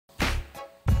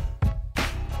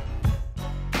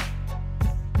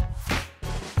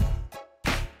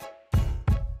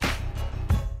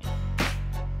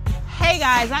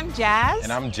guys, I'm Jazz.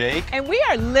 And I'm Jake. And we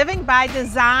are living by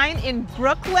design in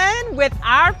Brooklyn with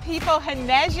our people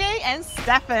Janelly and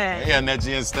Steffan. Hey,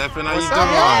 Janelly and Steffan, how you What's up?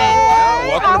 doing? Hey,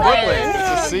 Welcome to Brooklyn.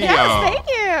 Good to see y'all. Thank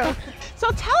you.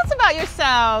 So tell us about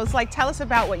yourselves. Like, tell us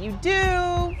about what you do.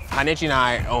 Janelly and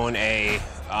I own a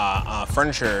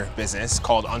furniture business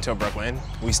called Until Brooklyn.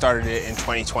 We started it in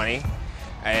 2020.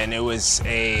 And it was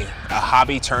a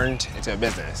hobby turned into a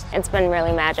business. It's been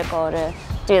really magical to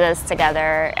do this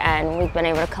together, and we've been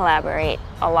able to collaborate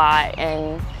a lot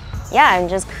and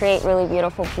just create really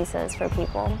beautiful pieces for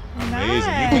people. Amazing.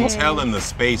 Nice. You can tell in the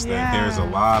space that there's a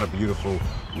lot of beautiful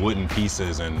wooden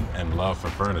pieces and love for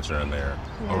furniture in there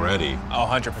already. Oh,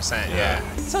 100%, yeah.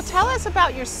 So tell us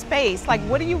about your space. Like,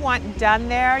 what do you want done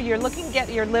there? You're looking to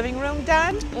get your living room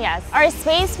done? Yes. Our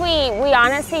space, we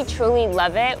honestly truly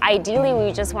love it. Ideally,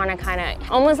 we just want to kind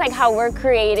of, almost like how we're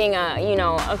creating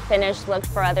a finished look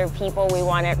for other people, we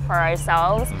want it for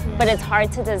ourselves, but it's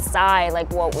hard to decide like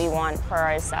what we want for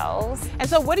ourselves. And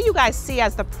so what do you guys see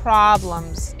as the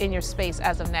problems in your space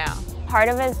as of now? Part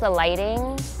of it is the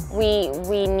lighting. We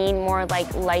need more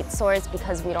like light source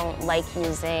because we don't like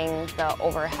using the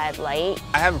overhead light.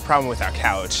 I have a problem with our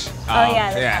couch. Oh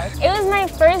yeah, the couch. It was my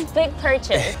first big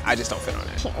purchase. I just don't fit on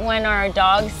it. When our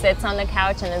dog sits on the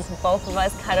couch and it's both of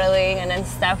us cuddling, and then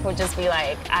Steph would just be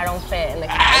like, I don't fit in the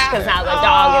couch because now the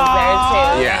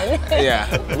dog is there too.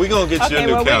 Yeah. We're going to get you a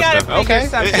new well, couch, we gotta figure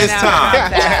something it's out time.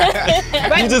 about that.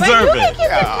 But You deserve but you it.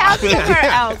 can keep the couch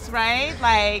somewhere else, right?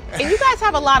 Like, and you guys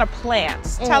have a lot of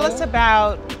plants. Tell us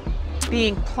about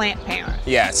being plant parents.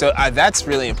 Yeah, so that's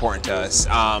really important to us.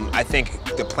 I think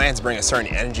the plants bring a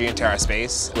certain energy into our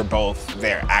space. We're both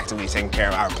there actively taking care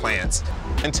of our plants.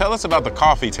 And tell us about the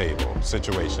coffee table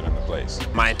situation in the place.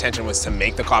 My intention was to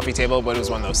make the coffee table, but it was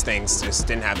one of those things, just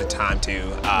didn't have the time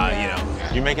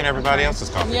to, You're making everybody else's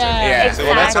coffee table. Yeah, Exactly.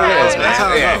 well, that's what it is. That's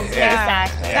how it Yeah, goes. yeah.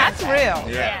 Exactly. That's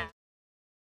real. Yeah.